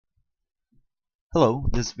Hello,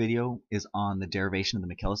 this video is on the derivation of the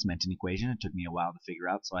Michaelis Menten equation. It took me a while to figure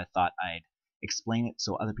out, so I thought I'd explain it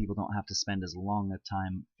so other people don't have to spend as long a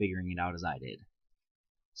time figuring it out as I did.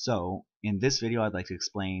 So, in this video I'd like to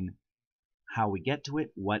explain how we get to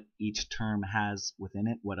it, what each term has within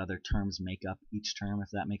it, what other terms make up each term, if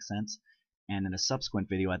that makes sense. And in a subsequent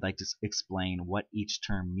video I'd like to explain what each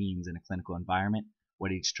term means in a clinical environment,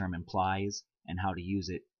 what each term implies, and how to use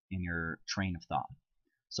it in your train of thought.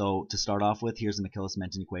 So to start off with, here's the Michaelis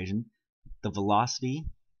Menten equation. The velocity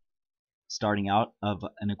starting out of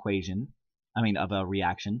of a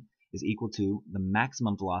reaction is equal to the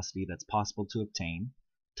maximum velocity that's possible to obtain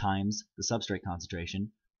times the substrate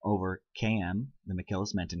concentration over Km, the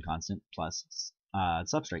Michaelis Menten constant, plus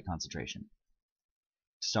substrate concentration.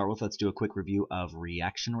 To start with, let's do a quick review of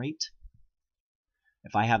reaction rate.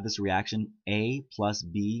 If I have this reaction, A plus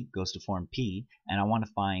B goes to form P, and I want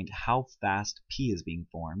to find how fast P is being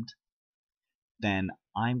formed, then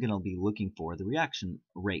I'm going to be looking for the reaction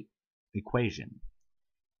rate equation.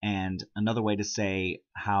 And another way to say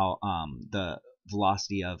how the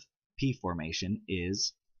velocity of P formation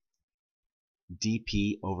is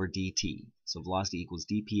dP over dt. So velocity equals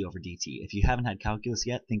dP over dt. If you haven't had calculus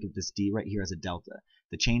yet, think of this d right here as a delta.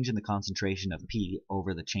 The change in the concentration of P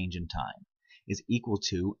over the change in time is equal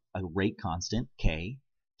to a rate constant, K,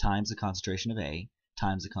 times the concentration of A,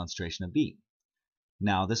 times the concentration of B.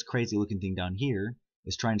 Now, this crazy looking thing down here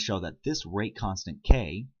is trying to show that this rate constant,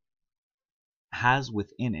 K, has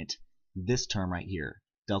within it this term right here,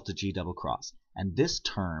 delta G double cross. And this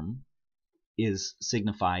term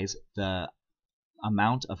signifies the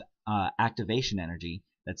amount of activation energy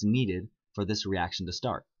that's needed for this reaction to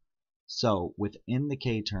start. So, within the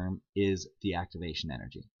K term is the activation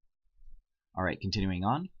energy. Alright, continuing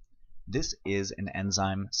on. This is an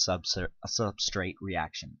enzyme substrate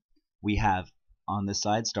reaction. We have on this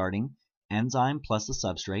side starting enzyme plus the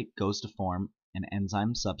substrate goes to form an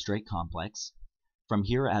enzyme substrate complex. From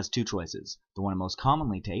here it has two choices. The one it most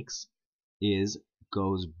commonly takes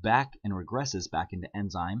goes back and regresses back into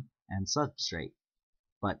enzyme and substrate.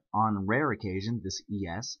 But on rare occasion this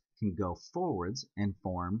ES can go forwards and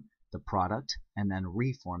form the product and then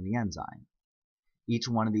reform the enzyme. Each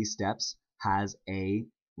one of these steps has a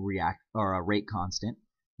rate constant.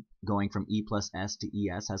 Going from E plus S to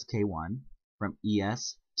ES has K1, from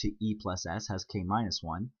ES to E plus S has K minus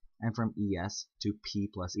 1, and from ES to P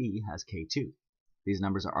plus E has K2. These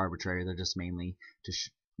numbers are arbitrary, they're just mainly to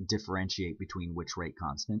differentiate between which rate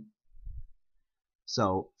constant.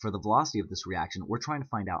 So for the velocity of this reaction, we're trying to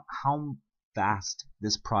find out how fast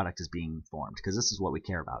this product is being formed, because this is what we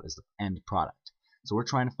care about, is the end product. So we're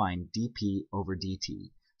trying to find dP over dt.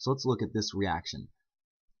 So let's look at this reaction.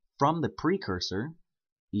 From the precursor,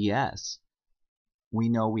 ES, we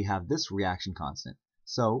know we have this reaction constant.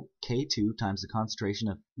 So K2 times the concentration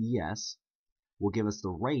of ES will give us the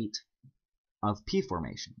rate of P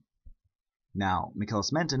formation. Now,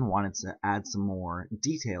 Michaelis Menten wanted to add some more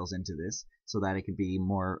details into this so that it could be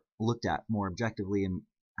looked at more objectively and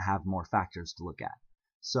have more factors to look at.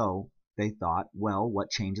 So they thought, well, what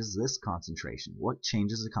changes this concentration? What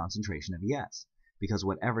changes the concentration of ES? Because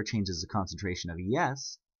whatever changes the concentration of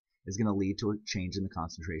ES is going to lead to a change in the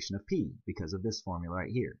concentration of P because of this formula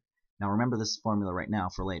right here. Now remember this formula right now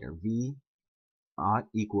for later. V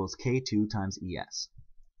equals K2 times ES.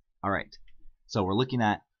 Alright, so we're looking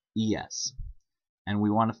at ES. And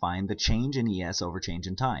we want to find the change in ES over change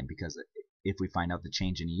in time, because if we find out the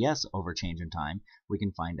change in ES over change in time, we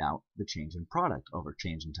can find out the change in product over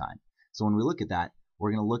change in time. So when we look at that,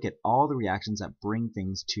 we're going to look at all the reactions that bring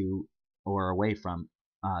things to or away from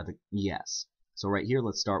the ES. So right here,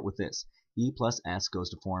 let's start with this. E plus S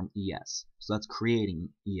goes to form ES. So that's creating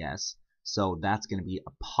ES. So that's going to be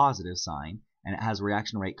a positive sign, and it has a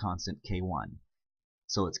reaction rate constant K1.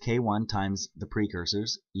 So it's K1 times the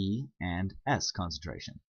precursors, E and S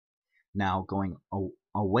concentration. Now going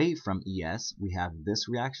away from ES, we have this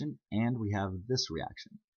reaction and we have this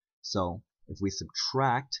reaction. So if we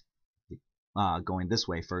subtract, going this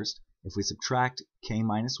way first, if we subtract K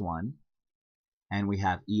minus 1, and we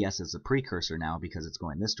have ES as the precursor now because it's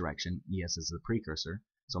going this direction, ES is the precursor,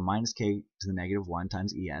 so minus K to the negative 1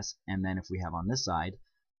 times ES, and then if we have on this side,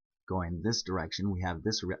 going this direction, we have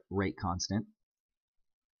this rate constant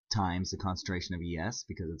times the concentration of ES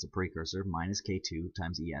because it's a precursor, minus K2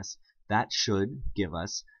 times ES. That should give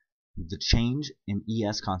us the change in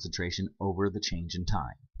ES concentration over the change in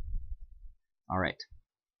time. Alright,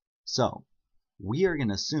 so we are going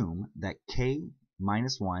to assume that K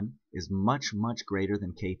minus 1 is much, much greater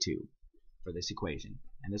than K2 for this equation.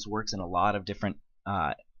 And this works in a lot of different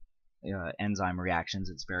enzyme reactions.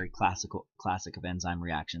 It's very classic of enzyme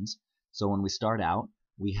reactions. So when we start out,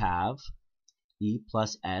 we have E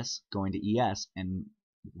plus S going to ES, and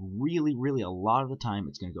really a lot of the time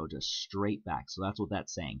it's going to go just straight back. So that's what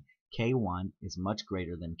that's saying. K1 is much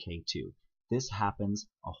greater than K2. This happens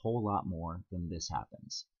a whole lot more than this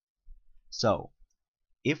happens. So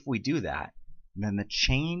if we do that, then the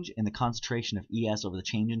change in the concentration of ES over the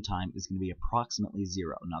change in time is going to be approximately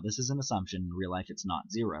 0. Now this is an assumption. In real life it's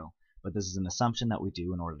not 0, but this is an assumption that we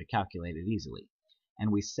do in order to calculate it easily.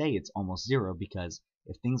 And we say it's almost 0 because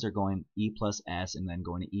if things are going E plus S and then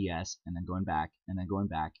going to ES and then going back and then going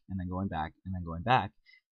back and then going back and then going back,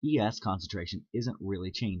 ES concentration isn't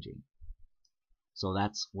really changing. So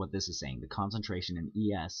that's what this is saying. The concentration in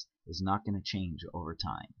ES is not going to change over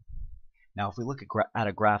time. Now if we look at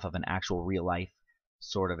a graph of an actual real life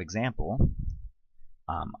sort of example,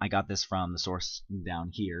 I got this from the source down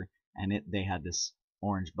here, and they had this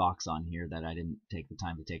orange box on here that I didn't take the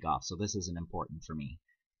time to take off, so this isn't important for me.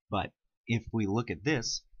 But if we look at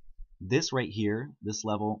this right here, this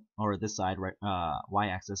level, or this side,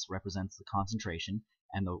 y-axis represents the concentration,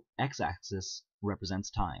 and the x-axis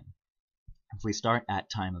represents time. If we start at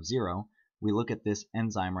time of 0, we look at this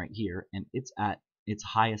enzyme right here, and it's at its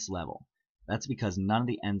highest level. That's because none of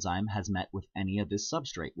the enzyme has met with any of this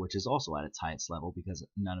substrate, which is also at its highest level because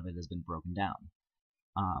none of it has been broken down.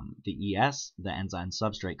 The ES, the enzyme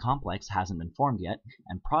substrate complex, hasn't been formed yet,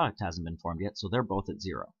 and product hasn't been formed yet, so they're both at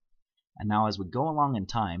 0. And now as we go along in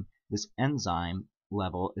time, this enzyme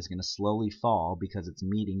level is going to slowly fall because it's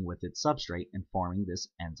meeting with its substrate and forming this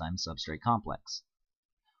enzyme substrate complex.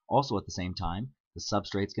 Also at the same time, the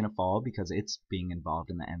substrate's going to fall because it's being involved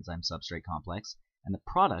in the enzyme substrate complex, and the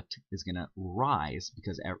product is going to rise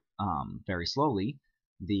because very slowly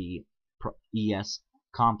the ES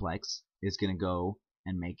complex is going to go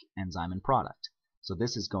and make enzyme and product. So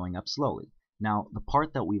this is going up slowly. Now the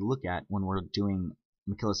part that we look at when we're doing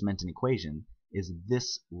Michaelis Menten equation is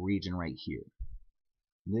this region right here.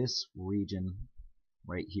 This region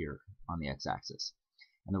right here on the x-axis.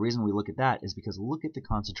 And the reason we look at that is because look at the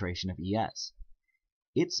concentration of ES.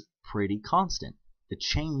 It's pretty constant. The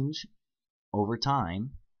change over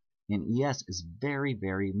time in ES is very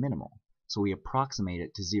minimal. So we approximate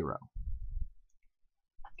it to 0.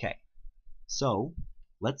 Okay, so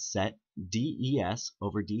let's set dES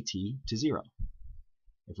over dt to 0.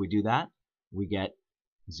 If we do that, we get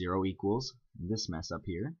 0 equals this mess up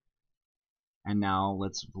here. And now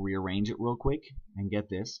let's rearrange it real quick and get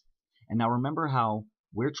this. And now remember how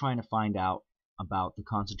we're trying to find out about the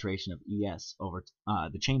concentration of ES over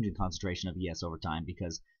the change in concentration of ES over time,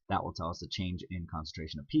 because that will tell us the change in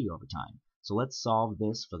concentration of P over time. So let's solve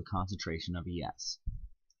this for the concentration of ES.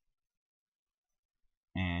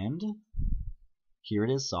 And here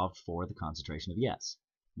it is solved for the concentration of ES.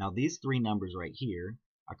 Now these three numbers right here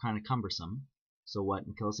are kind of cumbersome, so what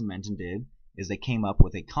Michaelis and Menton did is they came up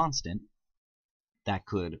with a constant that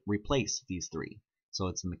could replace these three. So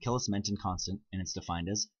it's the Michaelis Menten constant, and it's defined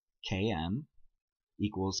as Km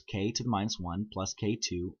equals k to the minus 1 plus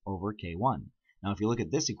k2 over k1. Now if you look at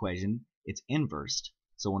this equation, it's inversed.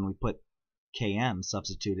 So when we put Km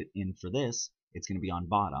substituted in for this, it's going to be on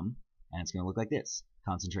bottom, and it's going to look like this.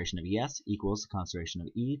 Concentration of ES equals concentration of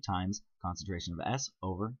E times concentration of S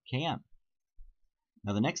over Km.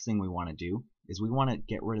 Now the next thing we want to do is we want to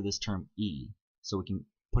get rid of this term E, so we can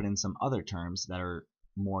put in some other terms that are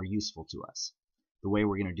more useful to us. The way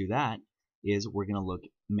we're going to do that is we're going to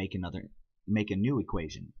make a new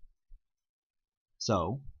equation.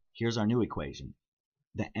 So here's our new equation.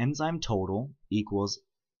 The enzyme total equals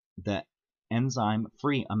the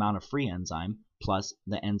amount of free enzyme plus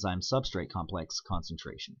the enzyme substrate complex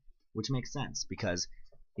concentration, which makes sense because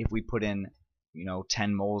if we put in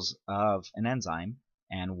 10 moles of an enzyme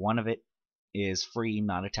and one of it is free,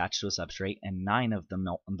 not attached to a substrate, and 9 of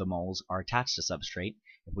the moles are attached to substrate,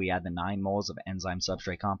 if we add the 9 moles of enzyme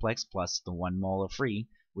substrate complex plus the 1 mole of free,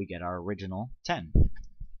 we get our original 10.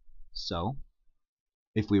 So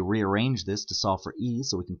if we rearrange this to solve for E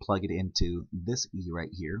so we can plug it into this E right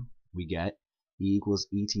here, we get E equals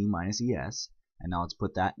ET minus ES, and now let's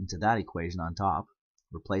put that into that equation on top,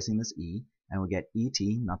 replacing this E, and we get ET,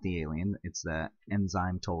 not the alien, it's the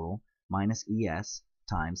enzyme total, minus ES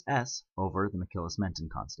times S over the Michaelis Menten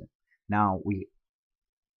constant. Now we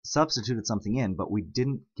substituted something in, but we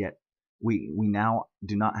now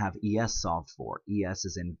do not have ES solved for. ES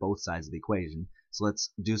is in both sides of the equation. So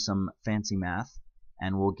let's do some fancy math,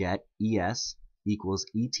 and we'll get ES equals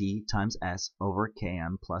ET times S over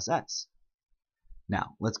Km plus S.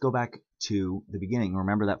 Now let's go back to the beginning.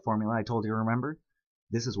 Remember that formula I told you to remember?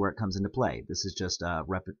 This is where it comes into play. This is just a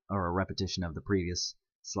repetition of the previous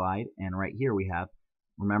slide, and right here we have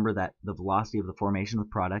remember that the velocity of the formation of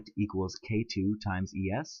the product equals K2 times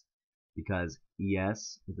ES, because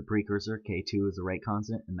ES is the precursor, K2 is the rate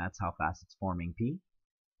constant, and that's how fast it's forming P.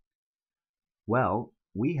 Well,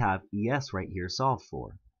 we have ES right here solved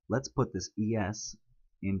for. Let's put this ES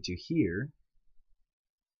into here.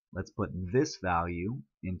 Let's put this value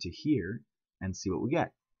into here and see what we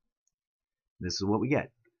get. This is what we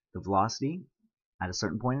get. The velocity at a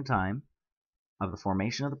certain point in time of the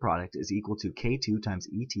formation of the product is equal to K2 times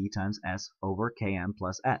ET times S over Km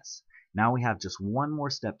plus S. Now we have just one more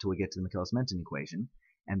step till we get to the Michaelis Menten equation,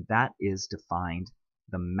 and that is to find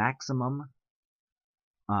the maximum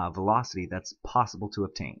velocity that's possible to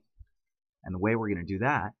obtain. And the way we're going to do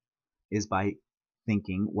that is by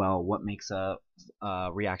thinking, well, what makes a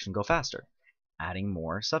reaction go faster? Adding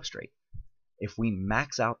more substrate. If we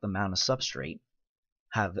max out the amount of substrate,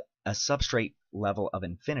 have a substrate level of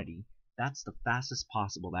infinity, that's the fastest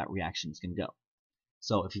possible that reaction can go.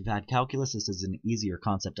 So if you've had calculus, this is an easier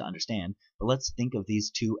concept to understand, but let's think of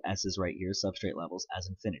these two S's right here, substrate levels, as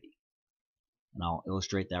infinity. And I'll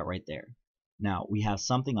illustrate that right there. Now, we have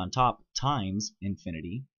something on top times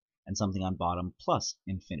infinity, and something on bottom plus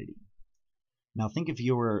infinity. Now think if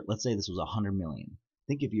you were, let's say this was 100 million.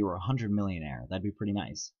 Think if you were a 100 millionaire, that'd be pretty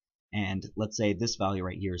nice. And let's say this value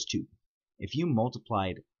right here is 2. If you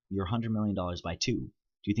multiplied your $100 million by 2, do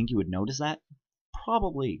you think you would notice that?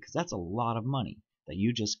 Probably, because that's a lot of money that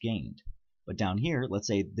you just gained. But down here, let's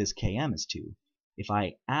say this Km is 2. If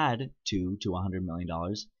I add 2 to $100 million,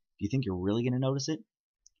 do you think you're really going to notice it?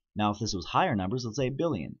 Now if this was higher numbers, let's say a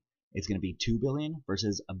billion, it's going to be 2 billion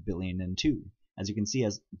versus a billion and 2. As you can see,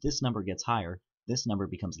 as this number gets higher, this number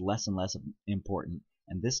becomes less and less important,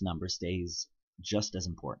 and this number stays just as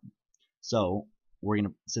important. So we're going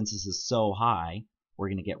to, since this is so high, we're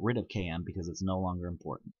going to get rid of Km because it's no longer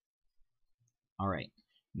important. Alright,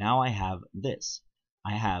 now I have this.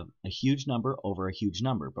 I have a huge number over a huge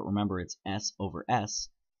number, but remember it's S over S,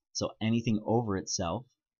 so anything over itself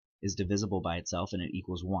is divisible by itself and it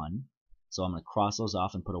equals 1. So I'm going to cross those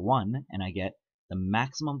off and put a 1, and I get the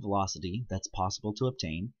maximum velocity that's possible to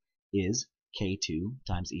obtain is K2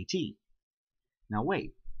 times ET. Now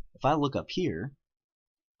wait, if I look up here,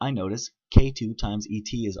 I notice K2 times ET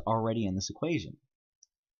is already in this equation.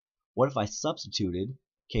 What if I substituted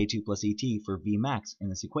K2 plus ET for V max in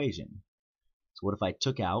this equation? So what if I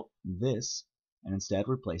took out this and instead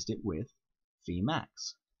replaced it with V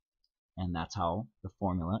max? And that's how the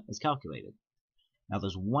formula is calculated. Now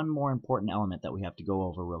there's one more important element that we have to go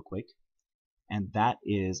over real quick, and that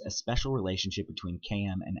is a special relationship between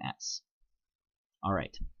Km and S.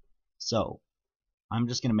 Alright, so I'm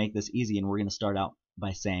just going to make this easy, and we're going to start out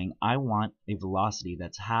by saying I want a velocity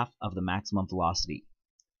that's half of the maximum velocity.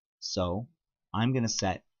 So I'm going to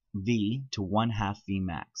set V to 1/2 V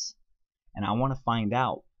max. And I want to find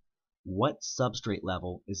out what substrate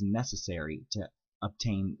level is necessary to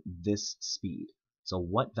obtain this speed. So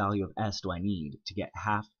what value of S do I need to get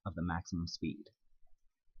half of the maximum speed?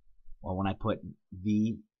 Well, when I put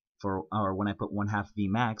when I put 1/2 V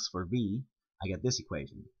max for V, I get this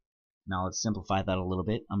equation. Now let's simplify that a little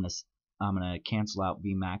bit. I'm gonna cancel out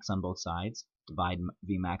V max on both sides, divide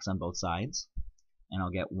V max on both sides, and I'll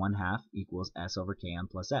get 1/2 equals S over Km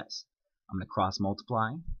plus S. I'm gonna cross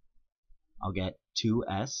multiply. I'll get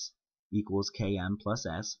 2S equals Km plus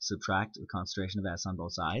S, subtract the concentration of S on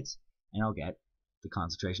both sides, and I'll get the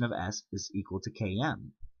concentration of S is equal to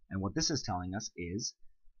Km. And what this is telling us is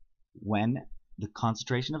when the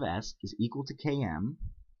concentration of S is equal to Km,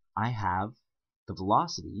 I have the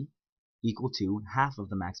velocity equal to half of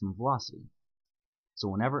the maximum velocity. So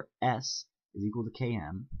whenever S is equal to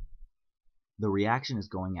Km, the reaction is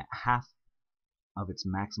going at half of its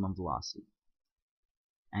maximum velocity.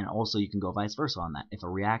 And also you can go vice versa on that. If a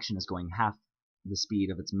reaction is going half the speed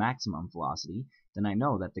of its maximum velocity, then I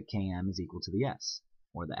know that the Km is equal to the S,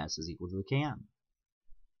 or the S is equal to the Km.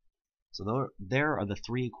 So there are the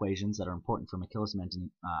three equations that are important for Michaelis Menten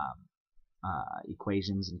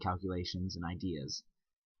equations and calculations and ideas.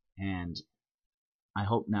 And I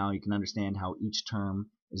hope now you can understand how each term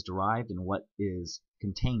is derived and what is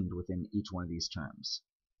contained within each one of these terms.